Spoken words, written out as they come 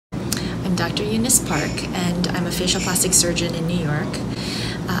I'm Dr. Eunice Park, and I'm a facial plastic surgeon in New York.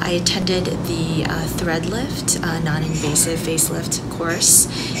 I attended the thread lift, non-invasive facelift course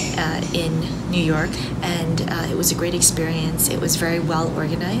in New York, and it was a great experience. It was very well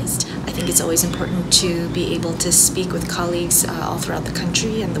organized. I think it's always important to be able to speak with colleagues all throughout the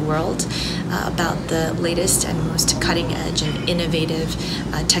country and the world about the latest and most cutting-edge and innovative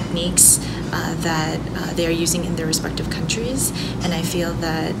techniques that they are using in their respective countries, and I feel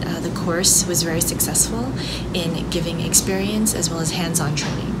that the course was very successful in giving experience as well as hands-on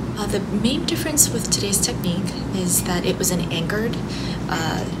training. The main difference with today's technique is that it was an anchored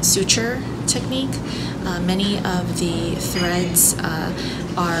suture technique. Many of the threads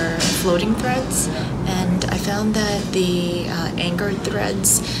are floating threads, and I found that the anchored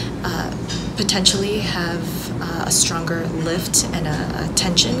threads potentially have a stronger lift and a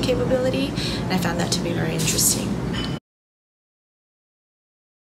tension capability, and I found that to be very interesting.